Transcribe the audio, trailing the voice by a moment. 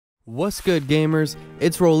What's good, gamers?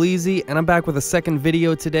 It's Rolleezy, and I'm back with a second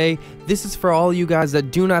video today. This is for all you guys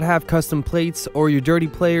that do not have custom plates, or you're dirty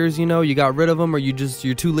players, you know, you got rid of them, or you're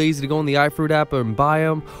too lazy to go on the iFruit app and buy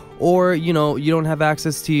them, or, you know, you don't have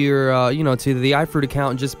access to your, to the iFruit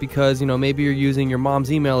account just because, you know, maybe you're using your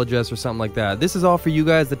mom's email address or something like that. This is all for you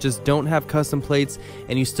guys that just don't have custom plates,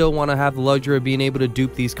 and you still want to have the luxury of being able to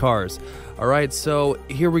dupe these cars. Alright, so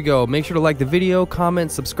here we go. Make sure to like the video,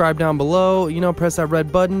 comment, subscribe down below, you know, press that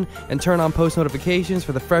red button, and turn on post notifications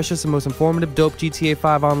for the freshest and most informative dope GTA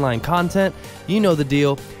 5 online content. You know the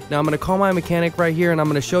deal. Now I'm going to call my mechanic right here, and I'm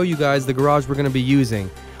going to show you guys the garage we're going to be using.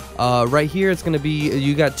 Right here, it's going to be,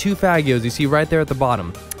 you got 2 Fagios, you see right there at the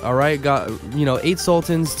bottom. Alright, got, you know, 8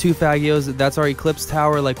 Sultans, 2 Fagios. That's our Eclipse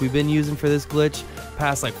tower like we've been using for this glitch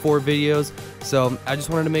past like 4 videos. So I just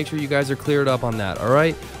wanted to make sure you guys are cleared up on that.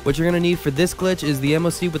 Alright, what you're going to need for this glitch is the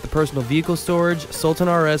MOC with the personal vehicle storage, Sultan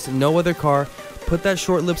RS, no other car. Put that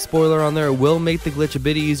short lip spoiler on there. It will make the glitch a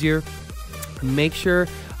bit easier. Make sure,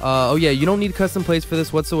 oh yeah, you don't need custom plates for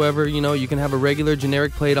this whatsoever. You know, you can have a regular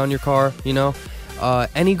generic plate on your car, you know.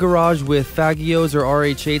 Any garage with Fagios or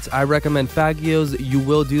RH8s, I recommend Fagios. You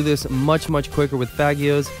will do this much quicker with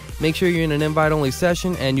Fagios. Make sure you're in an invite-only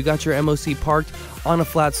session and you got your MOC parked on a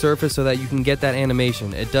flat surface so that you can get that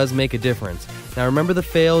animation. It does make a difference. Now remember the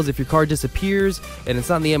fails: if your car disappears and it's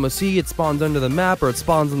not in the MOC, it spawns under the map or it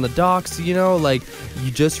spawns on the docks, you know, like,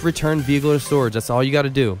 you just return vehicle to storage. That's all you got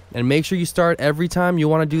to do. And make sure you start, every time you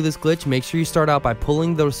want to do this glitch, make sure you start out by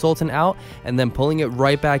pulling the Sultan out and then pulling it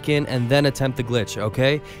right back in and then attempt the glitch,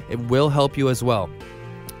 okay? It will help you as well.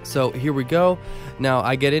 So here we go. Now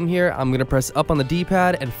I get in here, I'm going to press up on the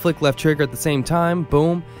D-pad and flick left trigger at the same time.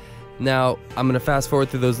 Boom. Now I'm going to fast forward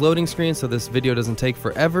through those loading screens so this video doesn't take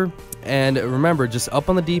forever. And remember, just up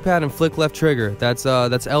on the D-pad and flick left trigger. That's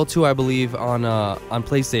L2, I believe, on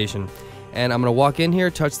PlayStation. And I'm going to walk in here,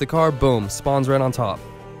 touch the car, boom, spawns right on top.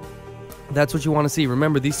 That's what you want to see.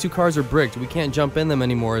 Remember, these 2 cars are bricked. We can't jump in them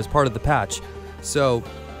anymore as part of the patch. So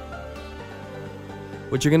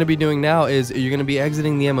what you're going to be doing now is you're going to be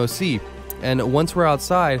exiting the MOC. And once we're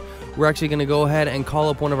outside, we're actually going to go ahead and call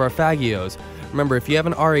up one of our Fagios. Remember, if you have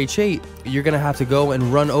an RH8, you're going to have to go and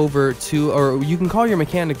run over to, or you can call your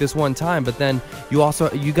mechanic this one time, but then you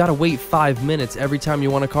got to wait 5 minutes every time you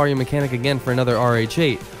want to call your mechanic again for another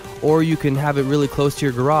RH8. Or you can have it really close to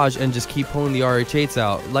your garage and just keep pulling the RH8s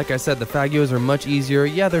out. Like I said, the Fagios are much easier.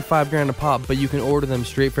 Yeah, they're $5 grand a pop, but you can order them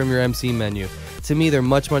straight from your MC menu. To me, they're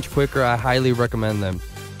much quicker. I highly recommend them.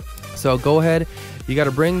 So go ahead. You got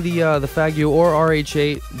to bring the Fagio or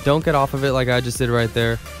RH8. Don't get off of it like I just did right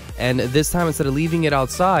there. And this time, instead of leaving it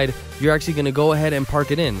outside, you're actually going to go ahead and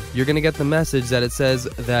park it in. You're going to get the message that it says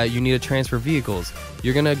that you need to transfer vehicles.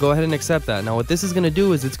 You're going to go ahead and accept that. Now what this is going to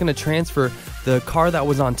do is it's going to transfer the car that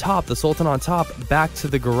was on top, the Sultan on top, back to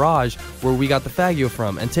the garage where we got the Fagio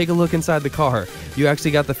from. And take a look inside the car. You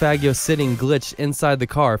actually got the Fagio sitting glitched inside the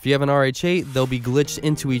car. If you have an RH8, they'll be glitched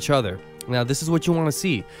into each other. Now this is what you want to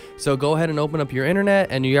see. So go ahead and open up your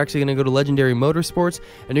internet, and you're actually going to go to Legendary Motorsports,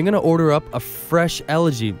 and you're going to order up a fresh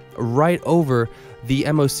Elegy right over the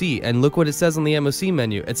MOC. And look what it says on the MOC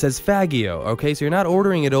menu. It says Fagio. Okay, so you're not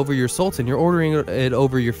ordering it over your Sultan, you're ordering it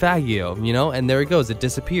over your Fagio, you know. And there it goes, it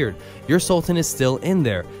disappeared. Your Sultan is still in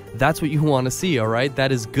there. That's what you want to see. All right,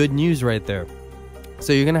 that is good news right there.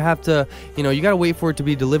 So you're going to have to, you know, you got to wait for it to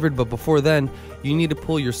be delivered, but before then, you need to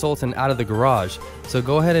pull your Sultan out of the garage. So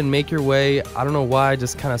go ahead and make your way. I don't know why I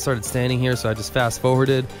just kind of started standing here, so I just fast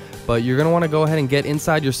forwarded. But you're going to want to go ahead and get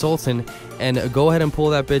inside your Sultan and go ahead and pull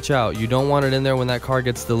that bitch out. You don't want it in there when that car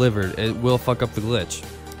gets delivered. It will fuck up the glitch.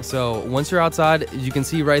 So once you're outside, you can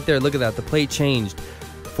see right there, look at that, the plate changed.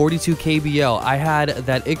 42 KBL. I had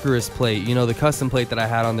that Icarus plate, you know, the custom plate that I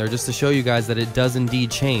had on there, just to show you guys that it does indeed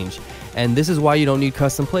change. And this is why you don't need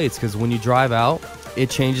custom plates, because when you drive out, it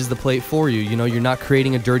changes the plate for you. You know, you're not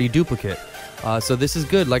creating a dirty duplicate. So this is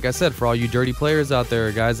good, like I said, for all you dirty players out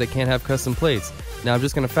there, guys that can't have custom plates. Now I'm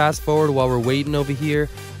just going to fast forward while we're waiting over here,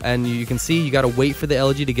 and you can see you got to wait for the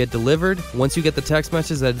LG to get delivered. Once you get the text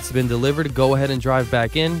message that it's been delivered, go ahead and drive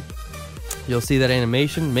back in. You'll see that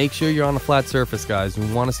animation. Make sure you're on a flat surface, guys.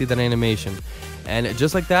 We want to see that animation. And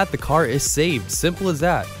just like that, the car is saved. Simple as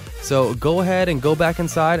that. So go ahead and go back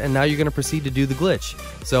inside, and now you're going to proceed to do the glitch.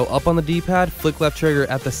 So up on the D-pad, flick left trigger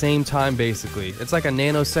at the same time, basically. It's like a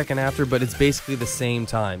nanosecond after, but it's basically the same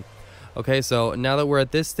time. Okay, so now that we're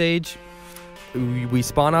at this stage, we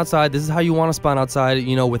spawn outside. This is how you want to spawn outside,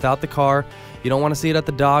 you know, without the car. You don't want to see it at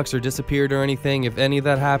the docks or disappeared or anything. If any of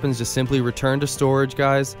that happens, just simply return to storage,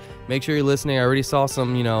 guys. Make sure you're listening. I already saw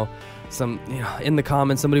some, in the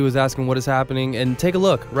comments, somebody was asking what is happening, and take a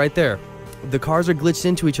look right there. the cars are glitched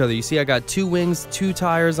into each other. You see I got 2 wings, 2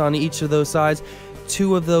 tires on each of those sides,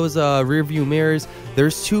 2 of those rear view mirrors.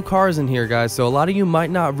 There's 2 cars in here, guys, so a lot of you might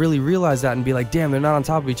not really realize that and be like, damn, they're not on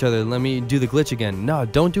top of each other, let me do the glitch again. No,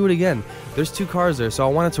 don't do it again. There's 2 cars there, so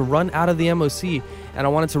I wanted to run out of the MOC and I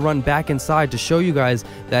wanted to run back inside to show you guys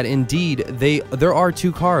that indeed there are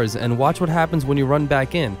 2 cars. And watch what happens when you run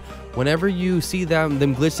back in. Whenever you see them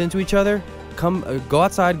glitched into each other, go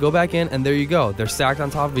outside, go back in, and there you go, they're stacked on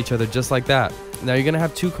top of each other just like that. Now you're gonna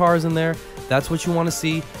have 2 cars in there. That's what you want to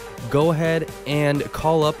see. Go ahead and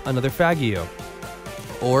call up another Faggio,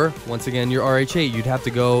 or once again your RH8. You'd have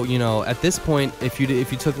to go, you know, at this point, if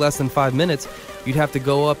you took less than 5 minutes, you'd have to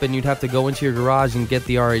go up and you'd have to go into your garage and get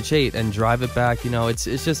the RH8 and drive it back. You know, it's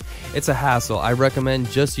a hassle. I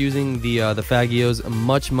recommend just using the Faggios.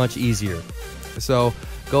 Much easier. So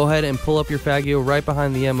go ahead and pull up your Faggio right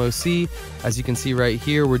behind the MOC. As you can see right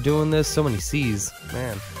here, we're doing this. So many C's,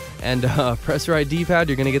 man. And press right D-pad.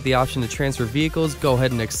 You're gonna get the option to transfer vehicles. Go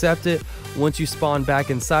ahead and accept it. Once you spawn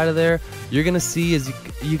back inside of there, you're gonna see, as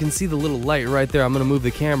you can see the little light right there. I'm gonna move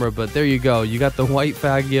the camera, but there you go. You got the white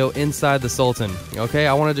Faggio inside the Sultan. Okay,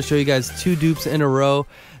 I wanted to show you guys 2 dupes in a row.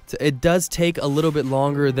 It does take a little bit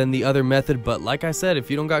longer than the other method, but like I said,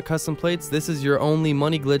 if you don't got custom plates, this is your only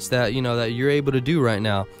money glitch that that you're able to do right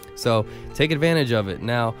now. So take advantage of it.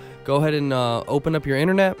 Now go ahead and open up your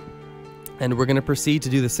internet, and we're going to proceed to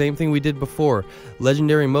do the same thing we did before.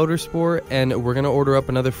 Legendary Motorsport, and we're going to order up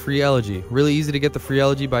another free elegy. Really easy to get the free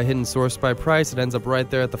elegy by hitting source by price. It ends up right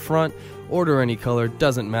there at the front. Order any color,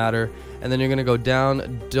 doesn't matter. And then you're going to go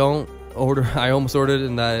down. Don't order, I almost ordered it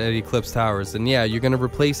in that at Eclipse Towers. And yeah, you're going to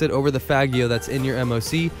replace it over the Faggio that's in your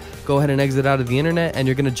MOC. Go ahead and exit out of the internet, and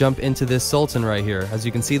you're going to jump into this Sultan right here. As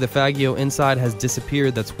you can see, the Faggio inside has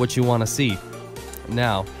disappeared. That's what you want to see.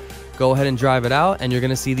 Now go ahead and drive it out, and you're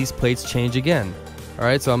gonna see these plates change again.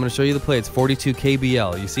 Alright, so I'm gonna show you the plates. 42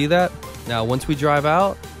 KBL, you see that? Now once we drive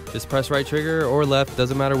out, just press right trigger or left,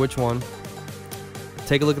 doesn't matter which one.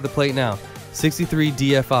 Take a look at the plate now. 63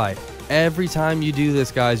 DFI. Every time you do this,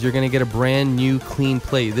 guys, you're gonna get a brand new clean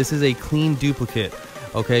plate. This is a clean duplicate.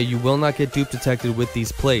 Okay, you will not get dupe detected with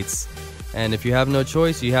these plates. And if you have no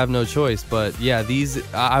choice, you have no choice. But yeah, these,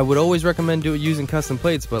 I would always recommend using custom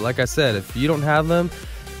plates, but like I said, if you don't have them,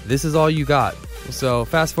 this is all you got. So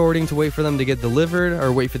fast forwarding to wait for them to get delivered,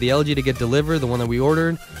 or wait for the LG to get delivered, the one that we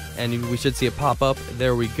ordered, and we should see it pop up.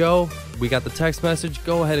 There we go. We got the text message.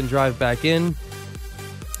 Go ahead and drive back in.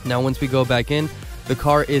 Now once we go back in, the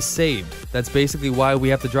car is saved. That's basically why we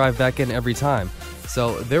have to drive back in every time.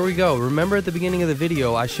 So there we go. Remember at the beginning of the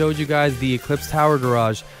video, I showed you guys the Eclipse Tower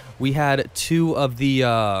garage. We had 2 of the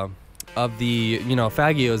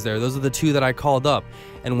Faggios there. Those are the 2 that I called up.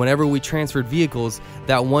 And whenever we transferred vehicles,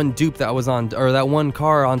 that one dupe that was on, or that one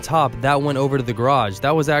car on top, that went over to the garage.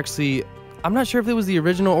 That was actually, I'm not sure if it was the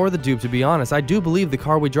original or the dupe, to be honest. I do believe the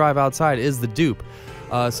car we drive outside is the dupe.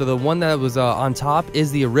 So the one that was on top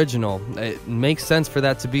is the original. It makes sense for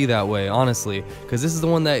that to be that way, honestly, because this is the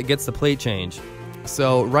one that gets the plate change.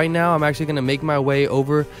 So right now I'm actually going to make my way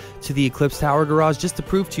over to the Eclipse Tower garage just to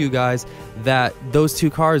prove to you guys that those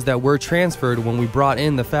 2 cars that were transferred when we brought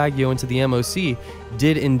in the Faggio into the MOC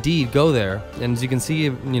did indeed go there. And as you can see,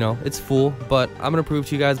 it's full, but I'm going to prove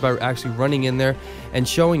to you guys by actually running in there and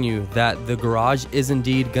showing you that the garage is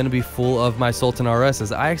indeed going to be full of my Sultan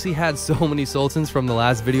RSs. I actually had so many Sultans from the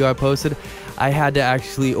last video I posted, I had to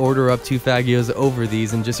actually order up 2 Faggios over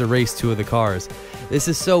these and just erase 2 of the cars. This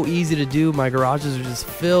is so easy to do. My garages are just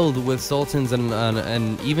filled with Sultans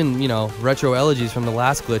and even, retro elegies from the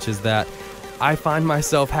last glitches that I find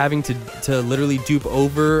myself having to literally dupe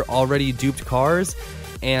over already duped cars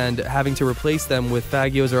and having to replace them with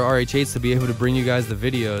Faggios or RH8s to be able to bring you guys the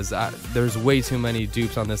videos. There's way too many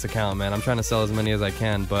dupes on this account, man. I'm trying to sell as many as I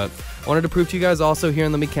can, but I wanted to prove to you guys also here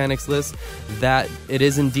in the mechanics list that it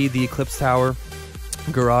is indeed the Eclipse Tower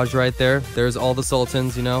garage right there. There's all the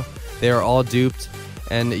Sultans, they are all duped.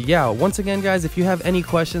 And yeah, once again, guys, if you have any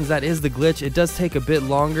questions, that is the glitch. It does take a bit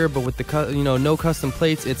longer, but with the no custom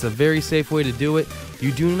plates, it's a very safe way to do it.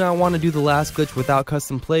 You do not want to do the last glitch without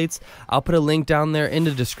custom plates. I'll put a link down there in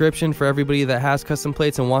the description for everybody that has custom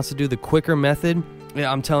plates and wants to do the quicker method.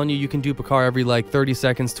 Yeah, I'm telling you, you can dupe a car every like 30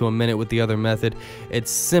 seconds to a minute with the other method.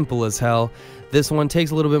 It's simple as hell. This one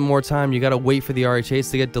takes a little bit more time. You got to wait for the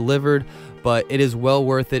RH8s to get delivered, but it is well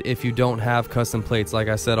worth it if you don't have custom plates, like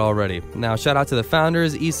I said already. Now, shout out to the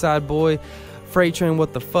founders, Eastside Boy, Freight Train,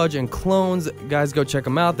 What the Fudge, and Clones. Guys, go check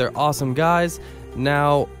them out. They're awesome guys.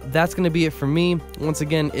 Now, that's going to be it for me. Once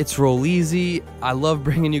again, it's Rolleezy. I love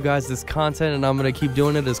bringing you guys this content, and I'm going to keep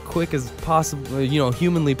doing it as quick as possible,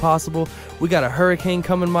 humanly possible. We got a hurricane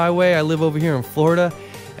coming my way. I live over here in Florida,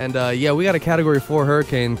 And yeah, we got a Category 4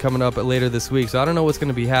 hurricane coming up later this week, so I don't know what's going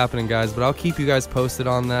to be happening, guys, but I'll keep you guys posted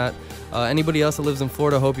on that. Anybody else that lives in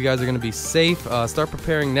Florida, hope you guys are going to be safe. Start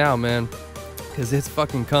preparing now, man, because it's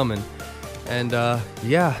fucking coming. And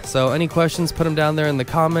yeah, so any questions, put them down there in the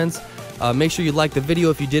comments. Make sure you like the video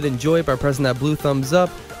if you did enjoy it by pressing that blue thumbs up.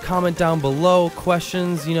 Comment down below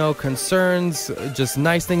questions, you know, concerns, just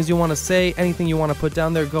nice things you want to say, anything you want to put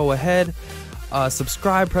down there, go ahead.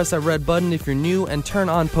 Subscribe, press that red button if you're new, and turn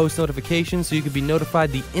on post notifications so you can be notified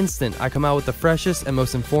the instant I come out with the freshest and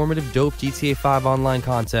most informative dope GTA 5 online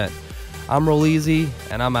content. I'm Rolleezy,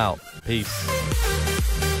 and I'm out. Peace.